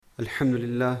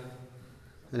Alhamdulillah,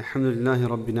 Alhamdulillahi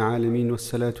Rabbil Alameen,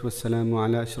 wassalatu wassalamu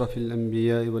ala ashrafil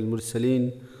anbiya'i wal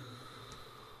mursaleen,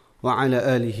 wa ala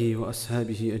alihi wa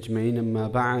ashabihi ajma'in, amma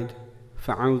ba'd.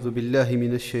 Fa'a'udhu billahi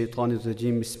minash shaitanir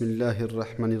rajim, bismillahir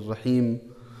rahmanir rahim.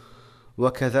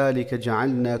 وكذلك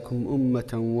جعلناكم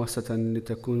أمة وسطا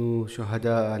لتكونوا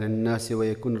شهداء على الناس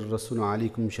ويكون الرسول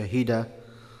عليكم شهيدا.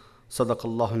 صدق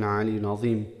الله العلي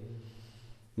العظيم.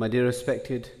 My dear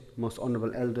respected, most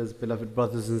honorable elders, beloved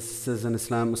brothers and sisters in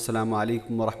Islam, Assalamu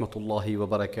alaikum wa rahmatullahi wa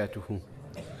barakatuhu.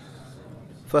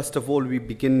 First of all, we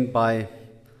begin by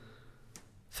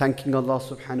thanking Allah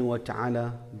subhanahu wa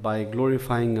ta'ala, by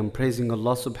glorifying and praising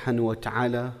Allah subhanahu wa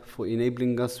ta'ala for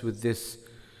enabling us with this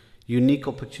unique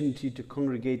opportunity to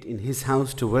congregate in His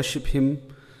house, to worship Him,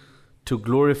 to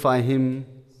glorify Him,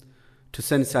 to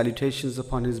send salutations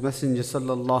upon His Messenger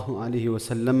sallallahu alaihi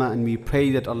wasallam, and we pray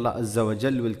that Allah Azza wa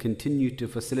Jal will continue to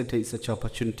facilitate such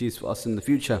opportunities for us in the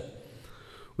future.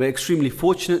 We're extremely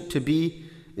fortunate to be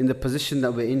in the position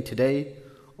that we're in today,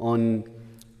 in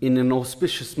an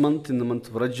auspicious month, in the month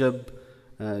of Rajab,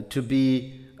 to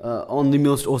be on the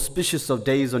most auspicious of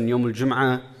days, on Yawm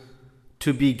al-Jum'ah,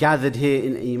 to be gathered here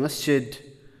in a masjid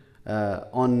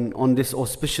on this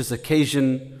auspicious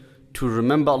occasion, to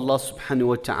remember Allah subhanahu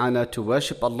wa ta'ala, to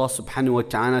worship Allah subhanahu wa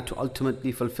ta'ala, to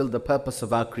ultimately fulfill the purpose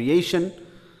of our creation.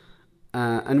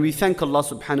 And we thank Allah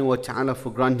subhanahu wa ta'ala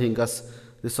for granting us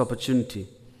this opportunity.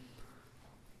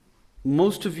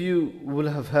 Most of you will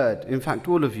have heard, in fact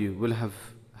all of you will have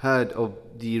heard of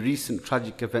the recent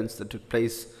tragic events that took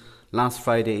place last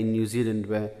Friday in New Zealand,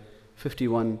 where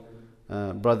 51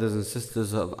 brothers and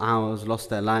sisters of ours lost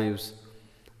their lives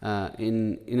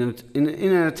in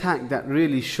an attack that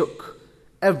really shook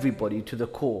everybody to the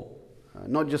core.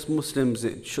 Not just Muslims,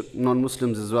 it shook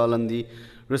non-Muslims as well. And the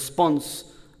response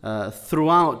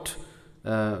throughout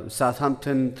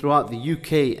Southampton, throughout the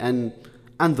UK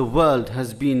and the world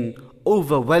has been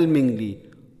overwhelmingly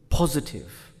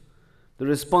positive. The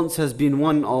response has been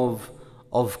one of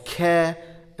care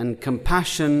and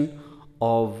compassion,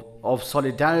 of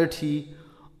solidarity,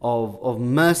 of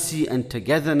mercy and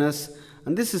togetherness.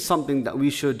 And this is something that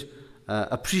we should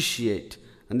appreciate.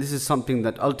 And this is something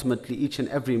that ultimately each and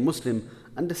every Muslim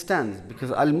understands.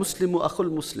 Because al-Muslimu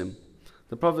akhul Muslim.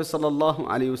 The Prophet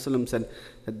ﷺ said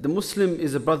that the Muslim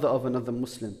is a brother of another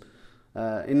Muslim.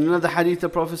 In another hadith, the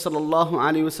Prophet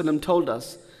ﷺ told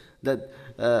us that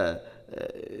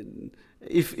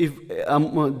if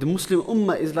the Muslim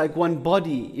ummah is like one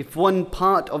body, if one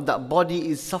part of that body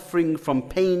is suffering from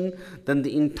pain, then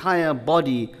the entire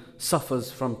body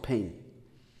suffers from pain.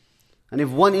 And if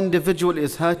one individual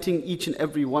is hurting, each and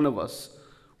every one of us,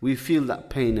 we feel that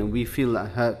pain and we feel that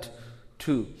hurt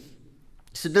too.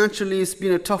 So naturally it's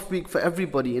been a tough week for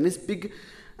everybody, and it's big,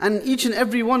 and each and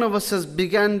every one of us has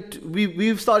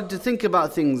we've started to think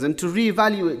about things and to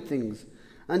reevaluate things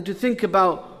and to think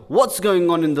about what's going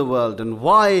on in the world and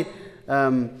why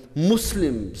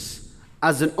Muslims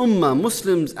as an ummah,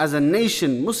 Muslims as a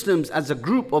nation, Muslims as a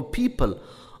group of people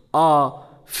are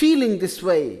feeling this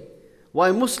way.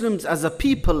 Why Muslims as a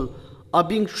people are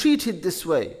being treated this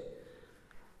way.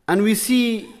 And we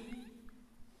see,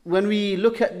 when we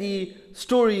look at the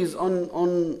stories on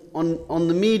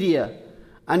the media,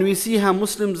 and we see how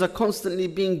Muslims are constantly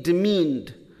being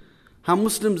demeaned, how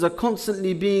Muslims are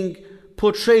constantly being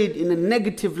portrayed in a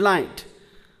negative light,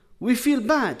 we feel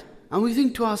bad and we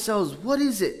think to ourselves, what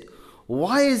is it?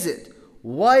 Why is it?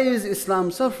 Why is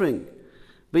Islam suffering?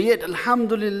 But yet,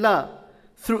 alhamdulillah,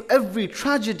 through every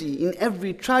tragedy, in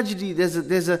every tragedy there's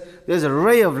a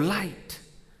ray of light.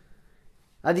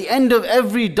 At the end of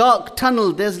every dark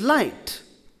tunnel there's light.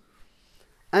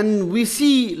 And we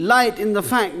see light in the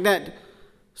fact that,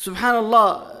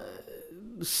 subhanallah,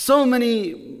 so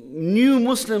many new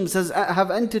Muslims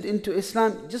have entered into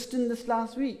Islam just in this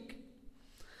last week.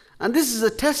 And this is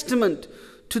a testament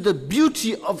to the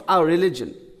beauty of our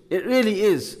religion. It really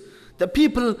is. The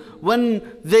people, when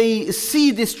they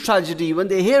see this tragedy, when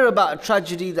they hear about a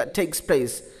tragedy that takes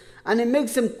place, and it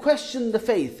makes them question the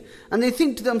faith, and they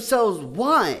think to themselves,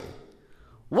 why?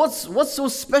 What's so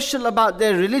special about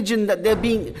their religion that they're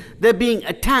being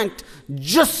attacked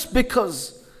just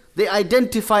because they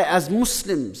identify as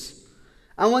Muslims?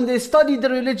 And when they study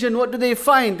the religion, what do they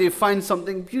find? They find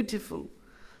something beautiful.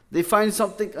 They find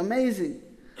something amazing.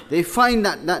 They find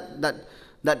that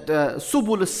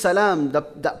subul salam,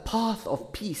 that path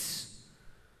of peace,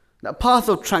 that path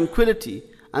of tranquility,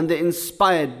 and they're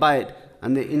inspired by it,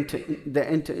 and they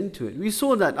enter into it. We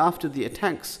saw that after the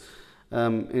attacks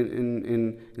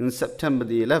in September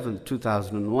the 11th,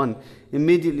 2001.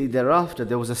 Immediately thereafter,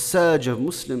 there was a surge of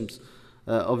Muslims,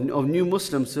 of new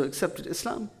Muslims who accepted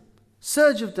Islam.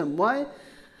 Surge of them. Why?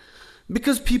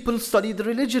 Because people study the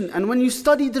religion. And when you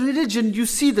study the religion, you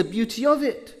see the beauty of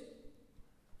it.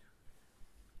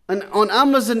 And on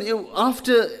Amazon,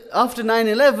 after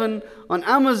 9/11, on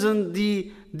Amazon,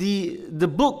 the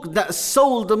book that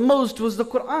sold the most was the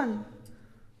Quran.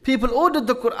 People ordered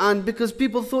the Quran because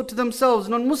people thought to themselves,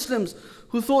 non-Muslims,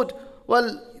 who thought,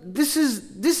 well, this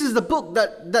is the book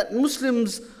that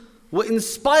Muslims were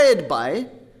inspired by,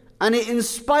 and it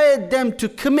inspired them to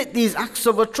commit these acts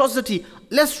of atrocity.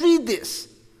 Let's read this.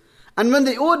 And when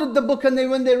they ordered the book and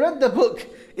when they read the book,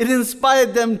 it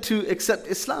inspired them to accept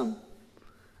Islam.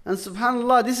 And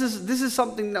subhanAllah, this is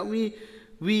something that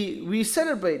we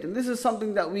celebrate, and this is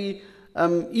something that we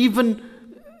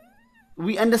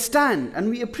understand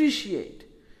and we appreciate,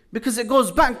 because it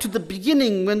goes back to the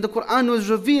beginning when the Quran was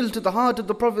revealed to the heart of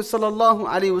the Prophet sallallahu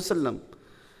alaihi wasallam.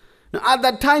 Now, at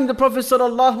that time, the Prophet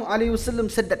sallallahu alaihi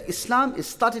wasallam said that Islam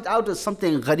started out as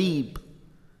something ghareeb.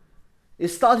 It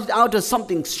started out as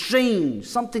something strange,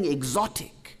 something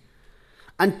exotic.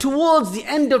 And towards the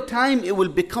end of time, it will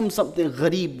become something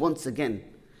ghareeb once again.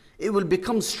 It will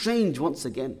become strange once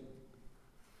again.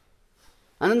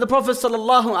 And then the Prophet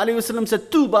ﷺ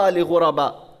said, Tuba li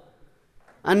ghuraba.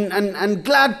 And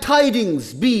glad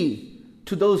tidings be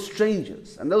to those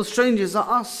strangers. And those strangers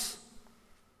are us.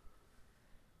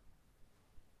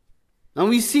 And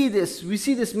we see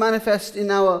this manifest in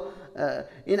our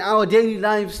daily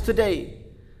lives today.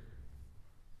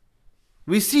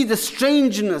 We see the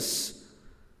strangeness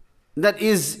that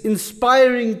is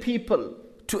inspiring people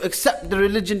to accept the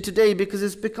religion today, because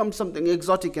it's become something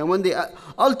exotic. And when they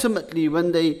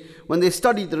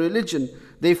study the religion,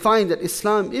 they find that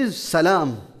Islam is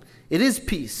salam, it is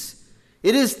peace,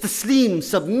 it is taslim,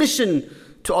 submission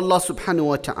to Allah subhanahu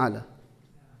wa ta'ala.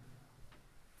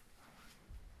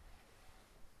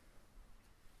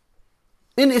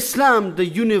 In Islam, the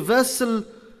universal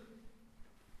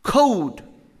code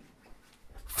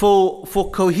for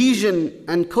cohesion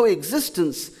and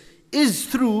coexistence is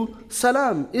through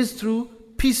salam, is through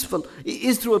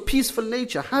a peaceful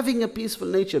nature, having a peaceful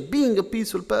nature, being a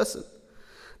peaceful person.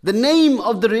 The name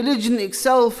of the religion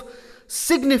itself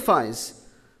signifies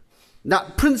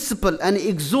that principle, and it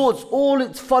exhorts all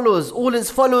its followers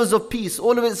of peace,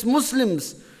 all of its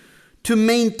Muslims, to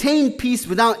maintain peace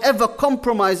without ever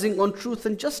compromising on truth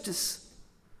and justice.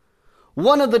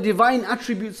 One of the divine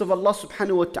attributes of Allah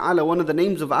subhanahu wa ta'ala, one of the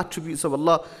names of attributes of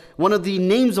Allah, one of the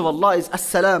names of Allah is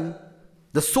As-Salam,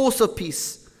 the source of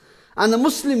peace. And the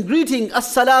Muslim greeting,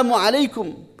 Assalamu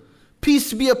alaikum,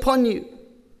 peace be upon you,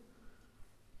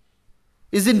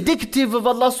 is indicative of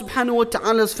Allah subhanahu wa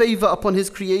ta'ala's favor upon His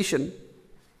creation.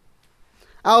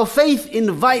 Our faith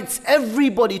invites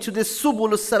everybody to this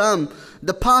Subul Salam,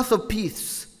 the path of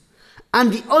peace.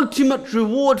 And the ultimate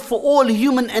reward for all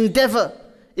human endeavor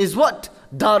is what?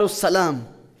 Darus Salam,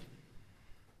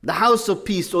 the house of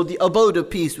peace, or the abode of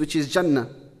peace, which is Jannah.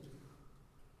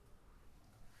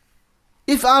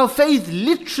 If our faith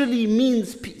literally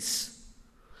means peace,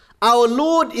 our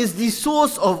Lord is the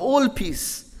source of all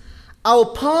peace. Our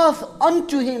path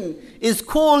unto Him is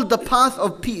called the path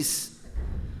of peace,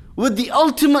 with the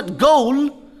ultimate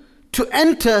goal to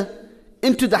enter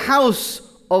into the house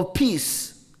of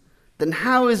peace. Then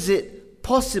how is it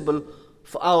possible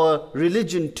for our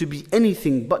religion to be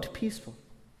anything but peaceful?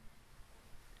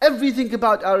 Everything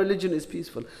about our religion is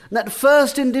peaceful. That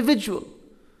first individual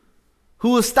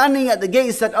who was standing at the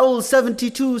gates, that old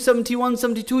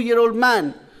 72-year-old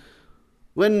man,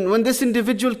 when this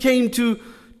individual came to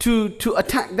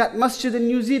attack that masjid in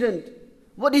New Zealand,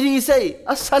 what did he say?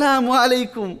 Assalamu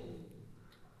alaikum,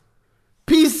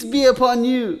 peace be upon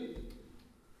you.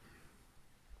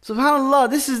 SubhanAllah,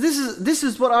 this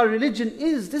is what our religion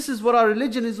is. This is what our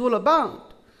religion is all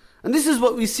about. And this is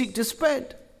what we seek to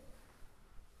spread.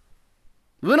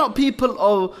 We're not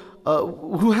people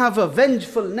who have a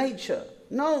vengeful nature.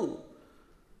 No.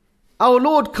 Our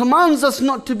Lord commands us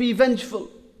not to be vengeful,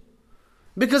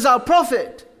 because our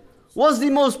Prophet was the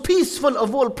most peaceful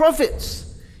of all prophets.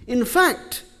 In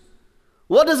fact,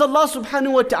 what does Allah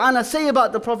subhanahu wa ta'ala say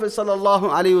about the Prophet sallallahu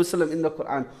alayhi wa sallam in the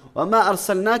Quran? وَمَا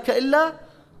أَرْسَلْنَاكَ إِلَّا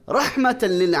رَحْمَةً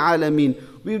لِلْعَالَمِينَ.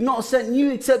 We have not sent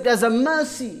you except as a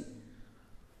mercy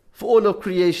for all of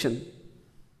creation.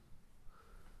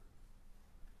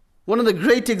 One of the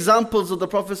great examples of the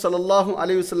Prophet sallallahu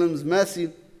alaihi wasallam's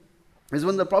mercy is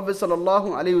when the Prophet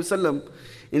sallallahu alaihi wasallam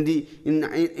in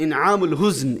Amul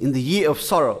Huzn, in the year of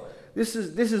sorrow. This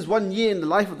is 1 year in the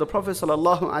life of the Prophet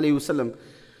sallallahu alaihi wasallam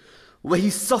where he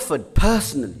suffered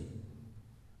personally,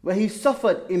 where he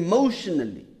suffered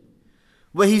emotionally,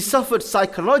 where he suffered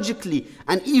psychologically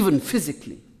and even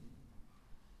physically.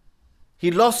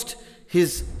 He lost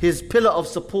his pillar of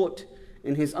support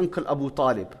in his uncle Abu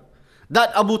Talib.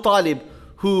 That Abu Talib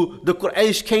who the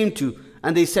Quraysh came to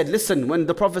and they said, listen, when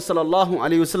the Prophet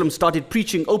ﷺ started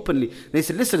preaching openly, they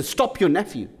said, listen, stop your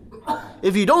nephew.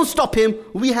 If you don't stop him,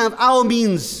 we have our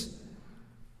means.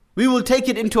 We will take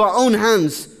it into our own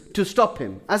hands to stop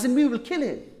him. As in, we will kill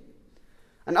him.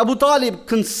 And Abu Talib,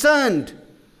 concerned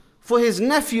for his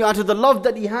nephew, out of the love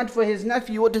that he had for his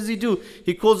nephew, what does he do?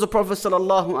 He calls the Prophet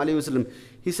ﷺ.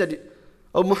 He said,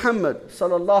 "O Muhammad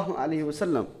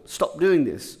ﷺ, stop doing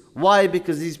this." Why?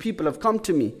 Because these people have come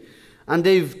to me and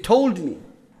they've told me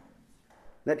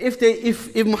that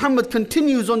if Muhammad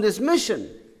continues on this mission,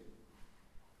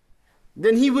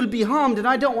 then he will be harmed, and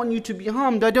I don't want you to be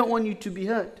harmed. I don't want you to be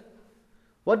hurt.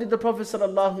 What did the Prophet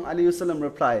ﷺ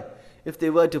reply? If they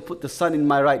were to put the sun in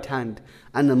my right hand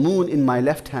and the moon in my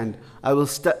left hand, I will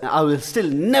still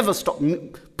never stop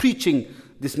preaching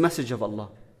this message of Allah.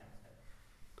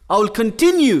 I will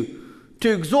continue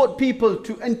to exhort people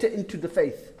to enter into the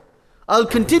faith. I'll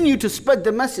continue to spread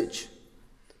the message.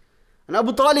 And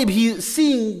Abu Talib, he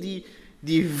seeing the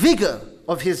vigor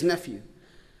of his nephew,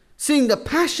 seeing the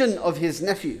passion of his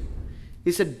nephew,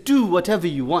 he said, do whatever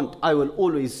you want, I will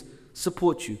always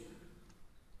support you.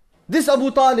 This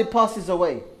Abu Talib passes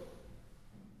away,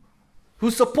 who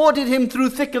supported him through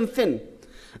thick and thin.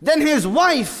 Then his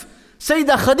wife,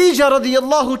 Sayyidah Khadija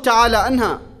radiyallahu ta'ala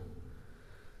anha,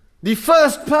 the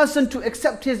first person to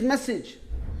accept his message.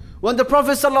 When the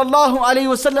Prophet sallallahu alaihi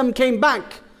wasallam came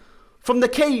back from the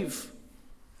cave,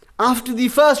 after the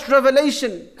first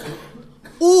revelation,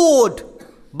 awed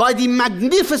by the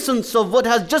magnificence of what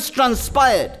has just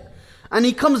transpired, and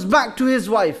he comes back to his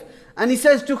wife, and he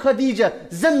says to Khadija,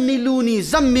 "Zammiluni,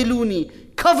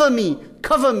 zammiluni, cover me,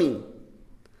 cover me."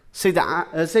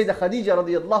 Sayyidah Khadija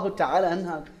radiyallahu ta'ala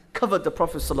anha covered the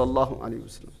Prophet sallallahu alaihi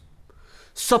wasallam,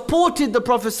 supported the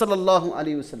Prophet sallallahu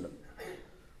alaihi wasallam.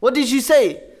 What did she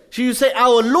say? She would say,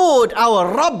 our Lord,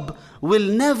 our Rabb will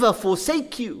never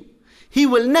forsake you. He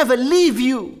will never leave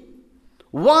you.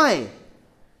 Why?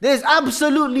 There's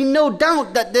absolutely no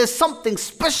doubt that there's something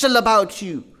special about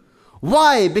you.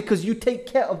 Why? Because you take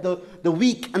care of the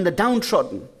weak and the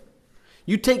downtrodden.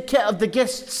 You take care of the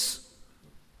guests.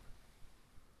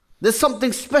 There's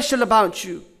something special about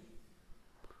you.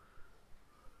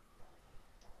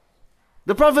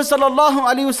 The Prophet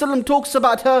ﷺ talks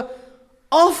about her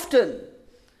often,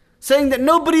 saying that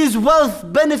nobody's wealth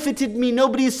benefited me,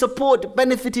 nobody's support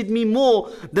benefited me more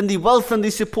than the wealth and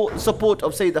the support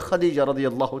of Sayyidah Khadija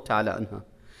radiyallahu ta'ala anha.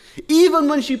 Even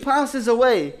when she passes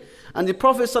away and the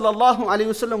Prophet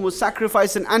ﷺ would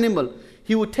sacrifice an animal,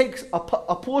 he would take a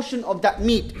portion of that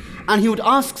meat and he would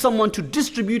ask someone to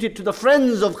distribute it to the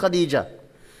friends of Khadija.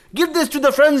 Give this to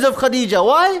the friends of Khadija.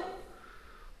 Why?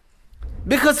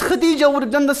 Because Khadija would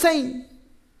have done the same.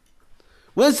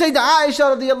 When Sayyidah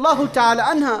Aisha radiyallahu ta'ala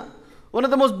anha, one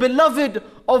of the most beloved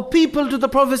of people to the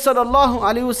Prophet sallallahu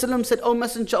alaihi wasallam, said, "O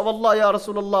Messenger of Allah, Ya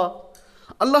Rasulullah,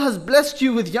 Allah has blessed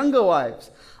you with younger wives.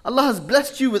 Allah has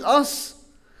blessed you with us.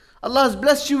 Allah has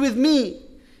blessed you with me.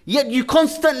 Yet you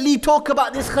constantly talk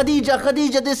about this Khadija,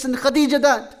 Khadija this and Khadija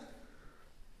that."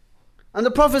 And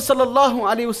the Prophet sallallahu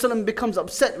alaihi wasallam becomes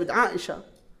upset with Aisha.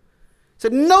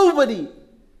 Said,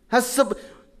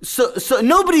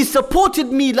 nobody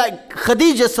supported me like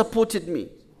Khadija supported me.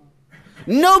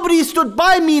 Nobody stood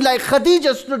by me like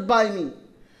Khadija stood by me.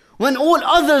 When all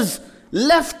others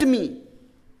left me,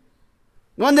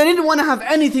 when they didn't want to have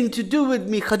anything to do with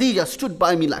me, Khadija stood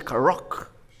by me like a rock.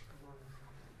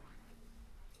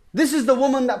 This is the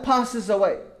woman that passes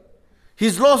away.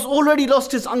 He's already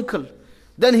lost his uncle.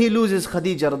 Then he loses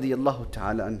Khadija radiyallahu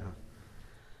ta'ala anha.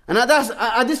 And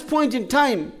at this point in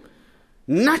time,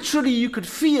 naturally you could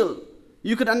feel,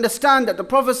 you could understand that the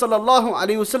Prophet sallallahu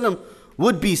alaihi wasallam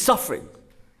would be suffering.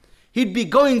 He'd be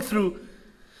going through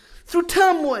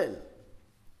turmoil.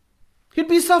 He'd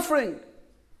be suffering.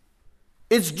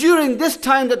 It's during this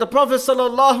time that the Prophet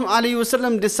sallallahu alaihi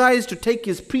wasallam decides to take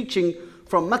his preaching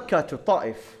from Mecca to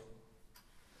Ta'if.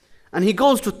 And he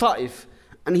goes to Ta'if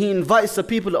and he invites the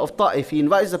people of Ta'if, he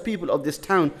invites the people of this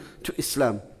town to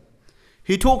Islam.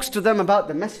 He talks to them about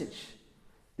the message,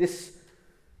 this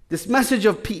message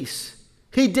of peace.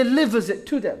 He delivers it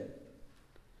to them,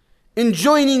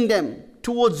 enjoining them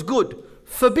towards good,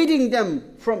 forbidding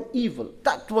them from evil.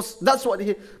 That's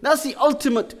the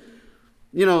ultimate,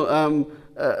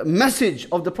 message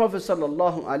of the Prophet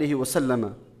sallallahu alaihi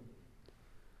wasallam.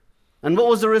 And what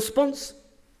was the response?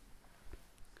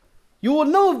 You will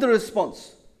know of the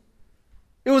response.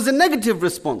 It was a negative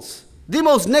response. The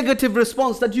most negative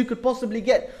response that you could possibly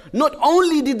get. Not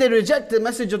only did they reject the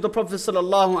message of the Prophet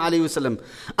ﷺ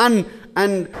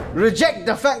and reject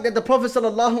the fact that the Prophet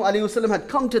ﷺ had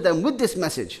come to them with this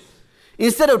message.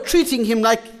 Instead of treating him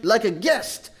like a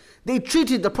guest, they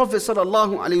treated the Prophet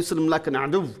ﷺ like an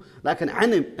aduv, like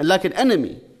an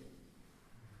enemy.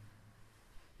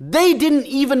 They didn't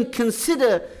even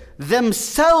consider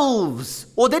themselves,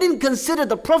 or they didn't consider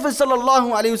the Prophet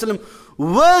ﷺ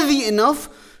worthy enough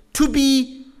to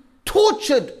be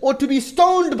tortured or to be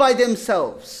stoned by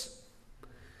themselves.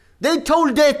 They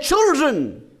told their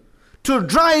children to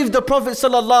drive the Prophet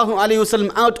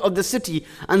ﷺ out of the city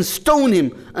and stone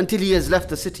him until he has left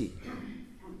the city.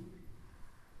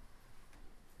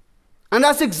 And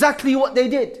that's exactly what they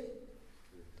did.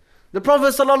 The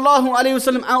Prophet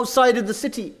ﷺ outside of the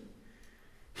city,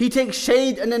 he takes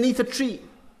shade underneath a tree.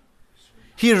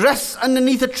 He rests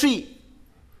underneath a tree.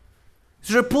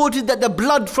 It's reported that the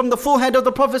blood from the forehead of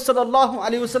the Prophet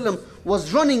ﷺ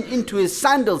was running into his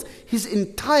sandals. His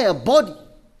entire body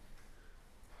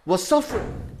was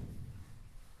suffering.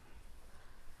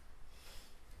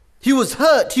 He was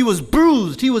hurt, he was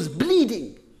bruised, he was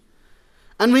bleeding.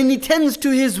 And when he tends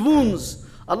to his wounds,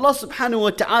 Allah subhanahu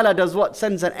wa ta'ala does what?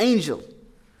 Sends an angel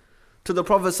to the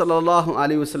Prophet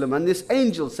ﷺ. And this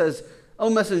angel says,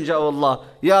 O Messenger of Allah,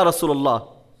 Ya Rasulullah,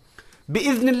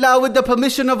 Bi-idhnillah, with the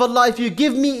permission of Allah, if you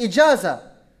give me ijazah,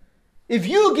 if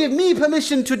you give me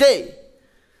permission today,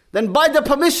 then by the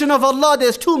permission of Allah,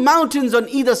 there's 2 mountains on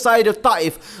either side of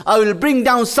Taif. I will bring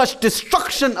down such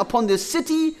destruction upon this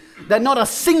city that not a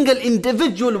single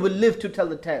individual will live to tell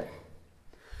the tale.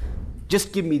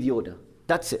 Just give me the order.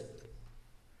 That's it.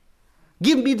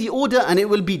 Give me the order and it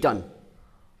will be done.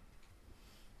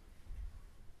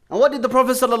 And what did the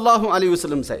Prophet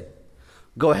ﷺ say?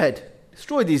 Go ahead.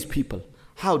 Destroy these people.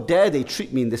 How dare they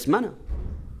treat me in this manner?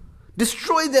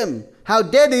 Destroy them. How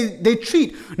dare they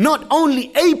treat not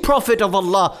only a prophet of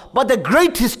Allah, but the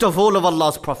greatest of all of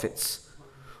Allah's prophets.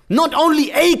 Not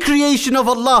only a creation of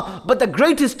Allah, but the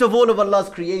greatest of all of Allah's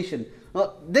creation.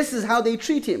 This is how they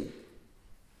treat him.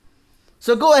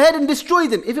 So go ahead and destroy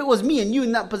them. If it was me and you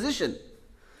in that position,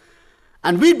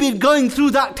 and we'd been going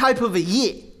through that type of a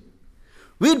year,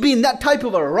 we'd be in that type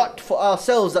of a rut for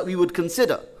ourselves that we would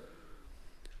consider.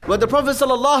 But the Prophet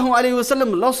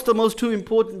ﷺ lost the most 2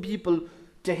 important people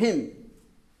to him.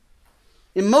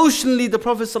 Emotionally, the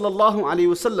Prophet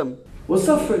ﷺ was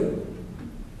suffering.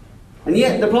 And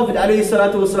yet the Prophet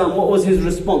ﷺ, what was his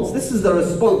response? This is the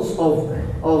response of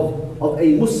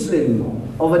a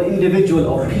Muslim, of an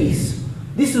individual of peace.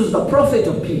 This is the Prophet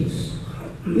of peace.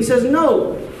 He says,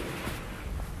 no.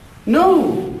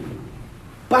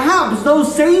 Perhaps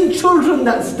those same children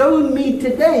that stone me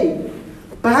today,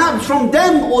 perhaps from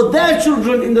them or their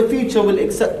children in the future will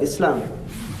accept Islam.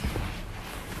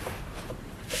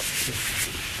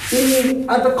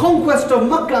 At the conquest of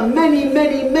Makkah,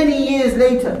 many years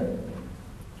later,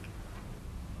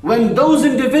 when those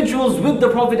individuals with the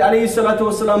Prophet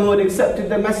ﷺ who had accepted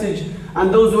the message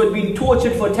and those who had been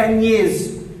tortured for 10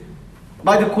 years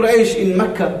by the Quraysh in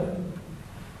Mecca,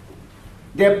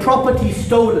 their property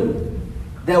stolen,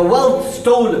 their wealth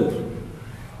stolen,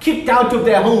 kicked out of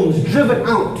their homes, driven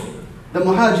out, the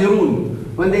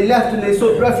Muhajirun, when they left and they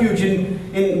sought refuge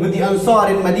with the Ansar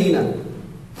in Medina.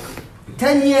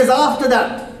 10 years after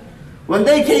that, when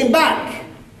they came back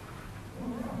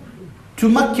to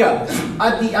Mecca,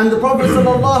 and the Prophet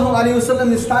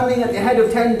ﷺ is standing at the head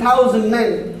of 10,000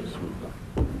 men,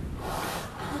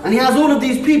 and he has all of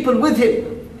these people with him.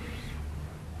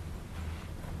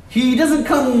 He doesn't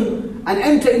come and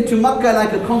enter into Makkah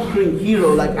like a conquering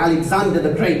hero, like Alexander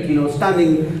the Great,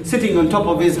 sitting on top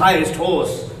of his highest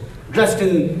horse, dressed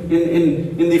in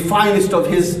the finest of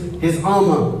his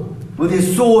armor, with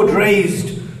his sword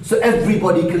raised so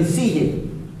everybody can see him.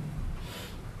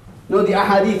 No, the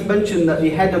ahadith mentioned that the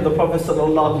head of the Prophet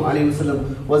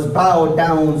ﷺ was bowed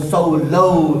down so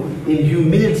low in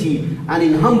humility and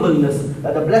in humbleness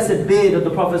that the blessed beard of the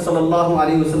Prophet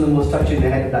ﷺ was touching the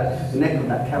neck of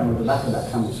that camel, the back of that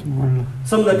camel.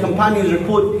 Some of the companions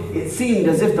report it seemed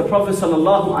as if the Prophet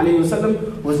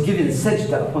ﷺ was giving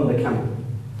sajda upon the camel.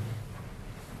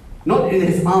 Not in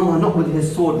his armor, not with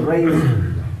his sword raised,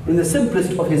 in the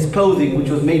simplest of his clothing, which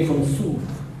was made from soof,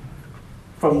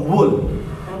 from wool.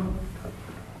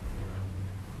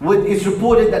 It's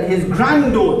reported that his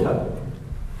granddaughter,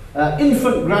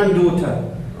 infant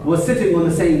granddaughter, was sitting on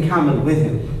the same camel with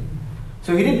him.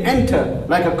 So he didn't enter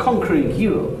like a conquering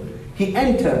hero. He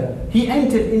entered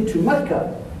into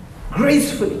Mecca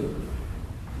gracefully,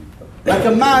 like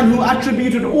a man who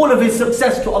attributed all of his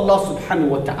success to Allah subhanahu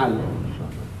wa ta'ala.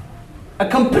 A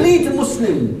complete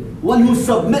Muslim, one who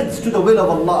submits to the will of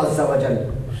Allah Azza wa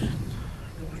Jalla.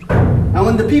 And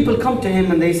when the people come to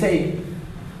him and they say,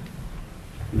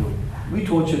 we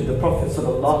tortured the Prophet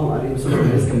sallallahu alaihi wasallam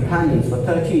and his companions for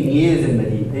 13 years in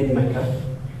Mecca.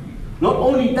 Not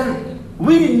only that,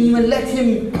 we didn't even let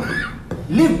him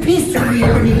live peacefully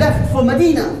when he left for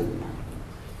Medina.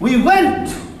 We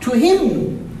went to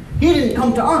him. He didn't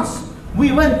come to us.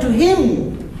 We went to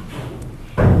him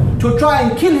to try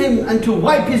and kill him and to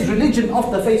wipe his religion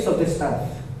off the face of this earth.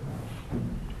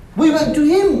 We went to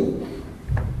him,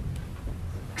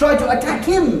 tried to attack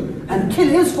him and kill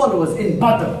his followers in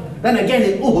Badr, then again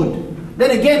in Uhud,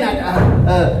 then again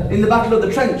in the Battle of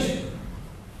the Trench.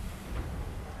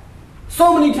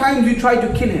 So many times we tried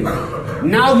to kill him.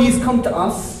 Now he's come to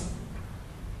us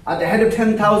at the head of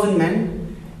 10,000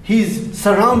 men. He's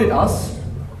surrounded us.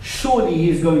 Surely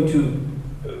he's going to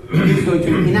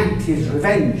enact his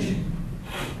revenge,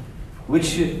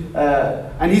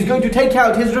 and he's going to take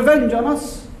out his revenge on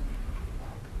us.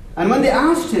 And when they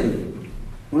asked him,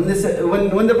 when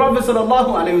the Prophet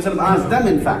ﷺ asked them,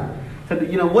 in fact,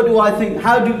 said, what do I think?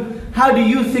 How do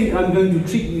you think I'm going to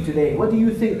treat you today? What do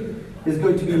you think is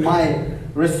going to be my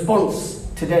response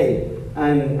today?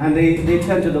 And they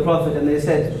turned to the Prophet and they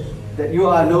said that you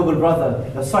are a noble brother,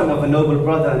 the son of a noble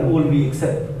brother, and all we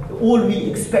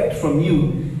expect from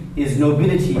you is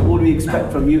nobility. All we expect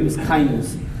from you is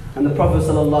kindness. And the Prophet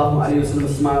ﷺ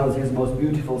smiles his most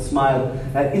beautiful smile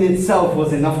that in itself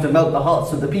was enough to melt the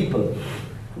hearts of the people.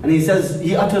 And he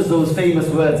utters those famous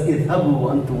words,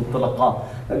 اذهبوا وأنتم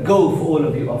طلقاء, go, for all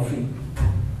of you are free.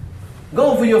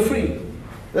 Go, for you're free.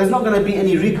 There's not going to be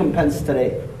any recompense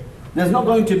today. There's not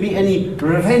going to be any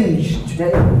revenge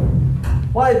today.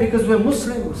 Why? Because we're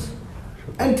Muslims.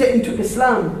 Enter into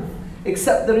Islam,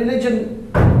 accept the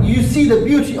religion. You see the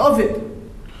beauty of it.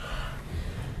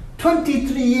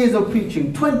 23 years of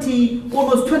preaching,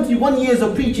 almost 21 years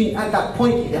of preaching at that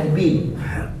point it had been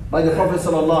by the Prophet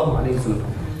ﷺ.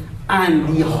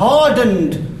 And the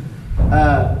hardened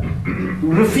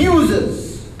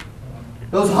refusers,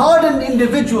 those hardened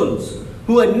individuals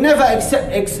who had never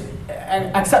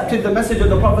accepted the message of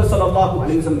the Prophet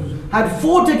ﷺ, had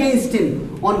fought against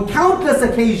him on countless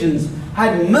occasions,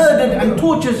 had murdered and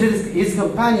tortured his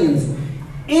companions.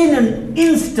 In an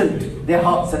instant, their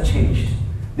hearts are changed.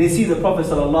 They see the Prophet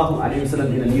ﷺ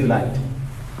in a new light.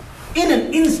 In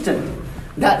an instant,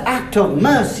 that act of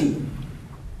mercy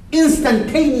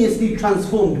instantaneously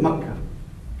transformed Makkah.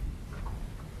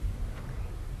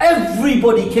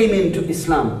 Everybody came into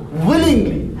Islam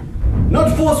willingly,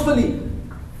 not forcefully.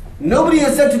 Nobody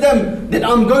has said to them that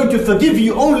I'm going to forgive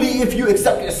you only if you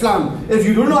accept Islam. If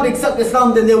you do not accept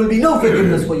Islam, then there will be no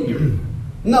forgiveness for you.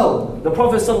 No, the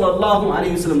Prophet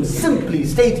ﷺ simply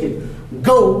stated,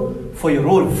 go, for you're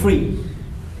all free.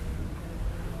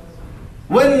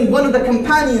 When one of the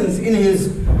companions, in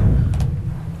his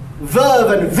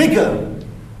verve and vigor,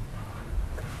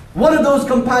 one of those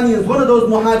companions, one of those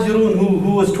muhajirun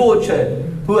who was tortured,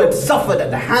 who had suffered at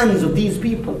the hands of these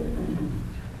people,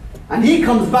 and he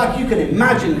comes back, you can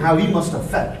imagine how he must have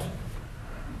felt.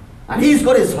 And he's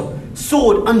got his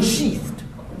sword unsheathed.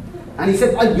 And he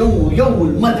said, Al-yawmu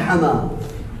yawmul madhama,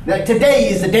 that today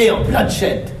is the day of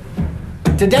bloodshed.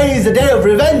 Today is the day of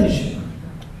revenge.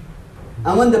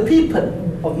 And when the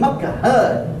people of Makkah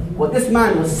heard what this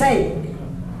man was saying,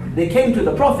 they came to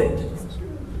the Prophet.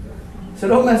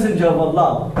 Said, O Messenger of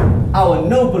Allah, our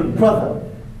noble brother,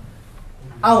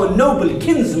 our noble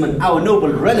kinsman, our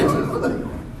noble relative,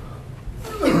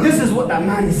 this is what that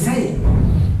man is saying.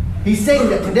 He's saying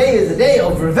that today is the day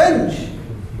of revenge.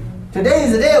 Today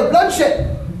is the day of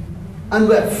bloodshed. And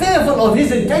we're fearful of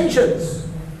his intentions.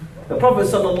 The Prophet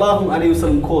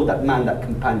ﷺ called that man, that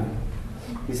companion.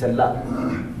 He said, La,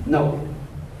 no.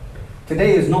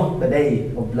 Today is not the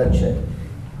day of bloodshed.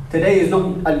 Today is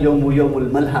not al-yawmu yawmul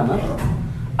malhama.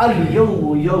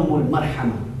 Al-yawmu yawmul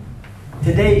marhama.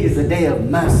 Today is the day of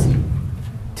mercy.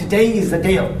 Today is the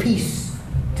day of peace.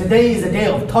 Today is a day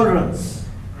of tolerance.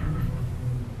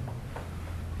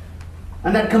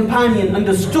 And that companion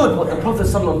understood what the Prophet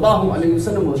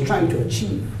ﷺ was trying to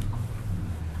achieve.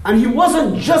 And he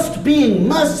wasn't just being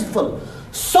merciful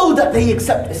so that they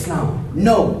accept Islam.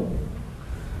 No.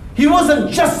 He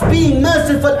wasn't just being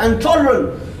merciful and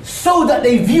tolerant so that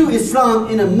they view Islam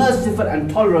in a merciful and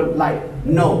tolerant light.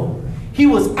 No. He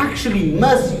was actually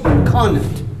mercy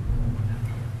incarnate.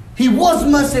 He was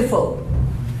merciful.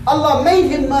 Allah made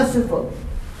him merciful.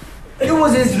 It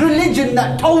was his religion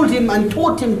that told him and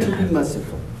taught him to be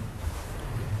merciful.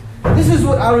 This is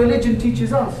what our religion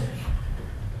teaches us.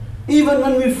 Even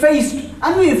when we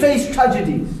face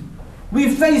tragedies.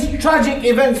 We faced tragic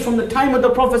events from the time of the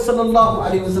Prophet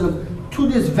ﷺ to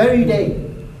this very day.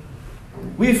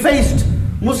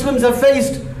 Muslims have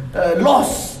faced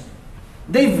loss.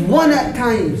 They've won at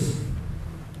times.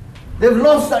 They've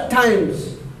lost at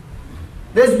times.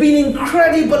 There's been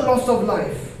incredible loss of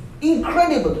life.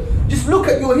 Incredible. Just look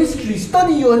at your history,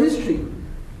 study your history.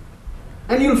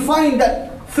 And you'll find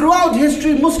that throughout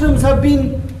history, Muslims have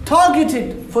been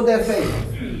targeted for their faith.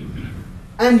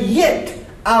 And yet,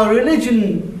 our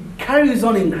religion carries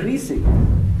on increasing.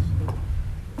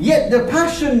 Yet the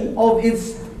passion of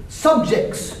its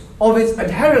subjects, of its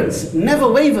adherents,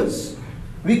 never wavers.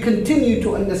 We continue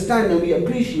to understand and we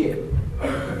appreciate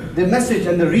the message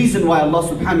and the reason why Allah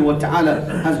subhanahu wa ta'ala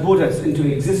has brought us into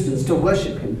existence, to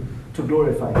worship Him, to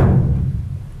glorify Him.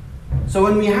 So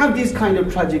when we have these kind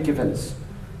of tragic events,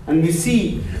 and we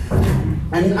see,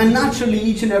 and naturally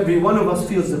each and every one of us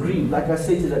feels aggrieved, like I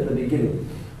stated at the beginning.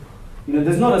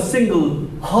 There's not a single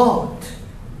heart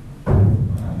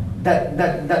that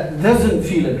doesn't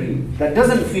feel aggrieved, that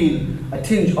doesn't feel a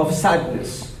tinge of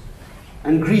sadness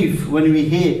and grief when we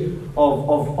hear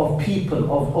of people,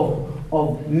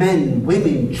 of men,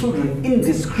 women, children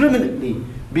indiscriminately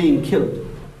being killed,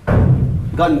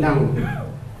 gunned down.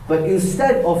 But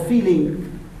instead of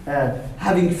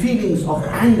having feelings of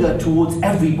anger towards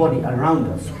everybody around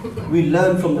us, we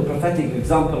learn from the prophetic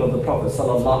example of the Prophet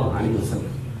sallallahu alaihi wasallam.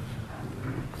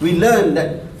 We learn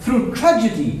that through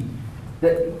tragedy,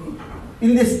 that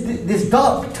in this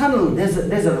dark tunnel, there's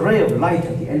a ray of light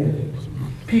at the end of it.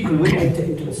 People will enter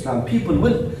into Islam. People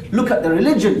will look at the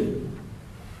religion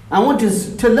and want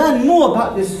to learn more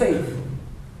about this faith.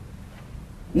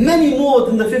 Many more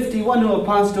than the 51 who have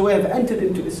passed away have entered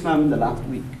into Islam in the last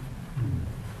week.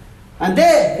 And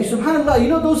there,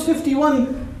 subhanAllah, those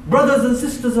 51 brothers and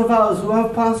sisters of ours who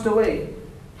have passed away,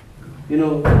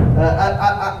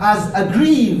 as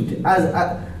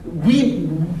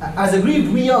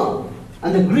aggrieved we are,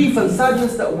 and the grief and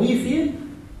sadness that we feel,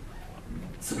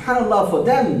 subhanAllah, for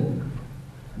them,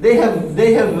 they have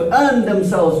earned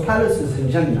themselves palaces in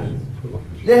Jannah.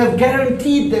 They have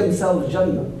guaranteed themselves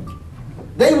Jannah.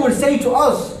 They would say to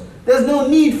us, there's no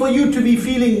need for you to be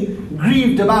feeling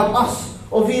grieved about us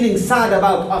or feeling sad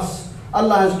about us.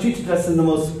 Allah has treated us in the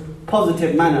most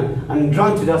positive manner and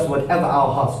granted us whatever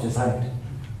our hearts desired.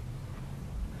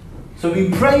 So we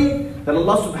pray that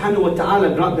Allah subhanahu wa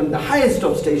ta'ala grant them the highest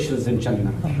of stations in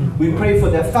Jannah. We pray for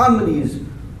their families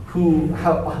who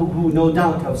no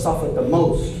doubt have suffered the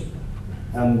most.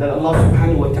 That Allah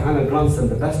subhanahu wa ta'ala grants them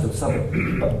the best of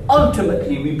sabr. But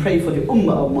ultimately we pray for the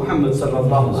ummah of Muhammad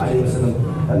sallallahu alayhi wa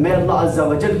sallam. May Allah azza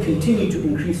wa jal continue to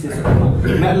increase this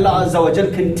ummah. May Allah azza wa jal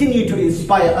continue to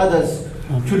inspire others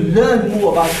to learn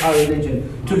more about our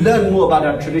religion, to learn more about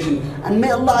our tradition. And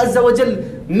may Allah azza wa jal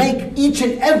make each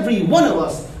and every one of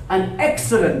us an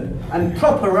excellent and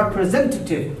proper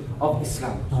representative of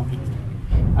Islam.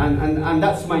 And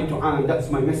that's my dua, and that's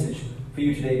my message for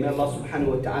you today. May Allah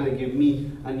subhanahu wa ta'ala give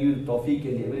me and you the tawfiq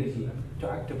and the ability to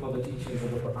act upon the teachings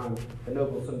of the Quran, the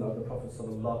noble sunnah of the Prophet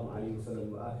sallallahu alayhi wa sallam,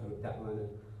 wa akhiru da'wana.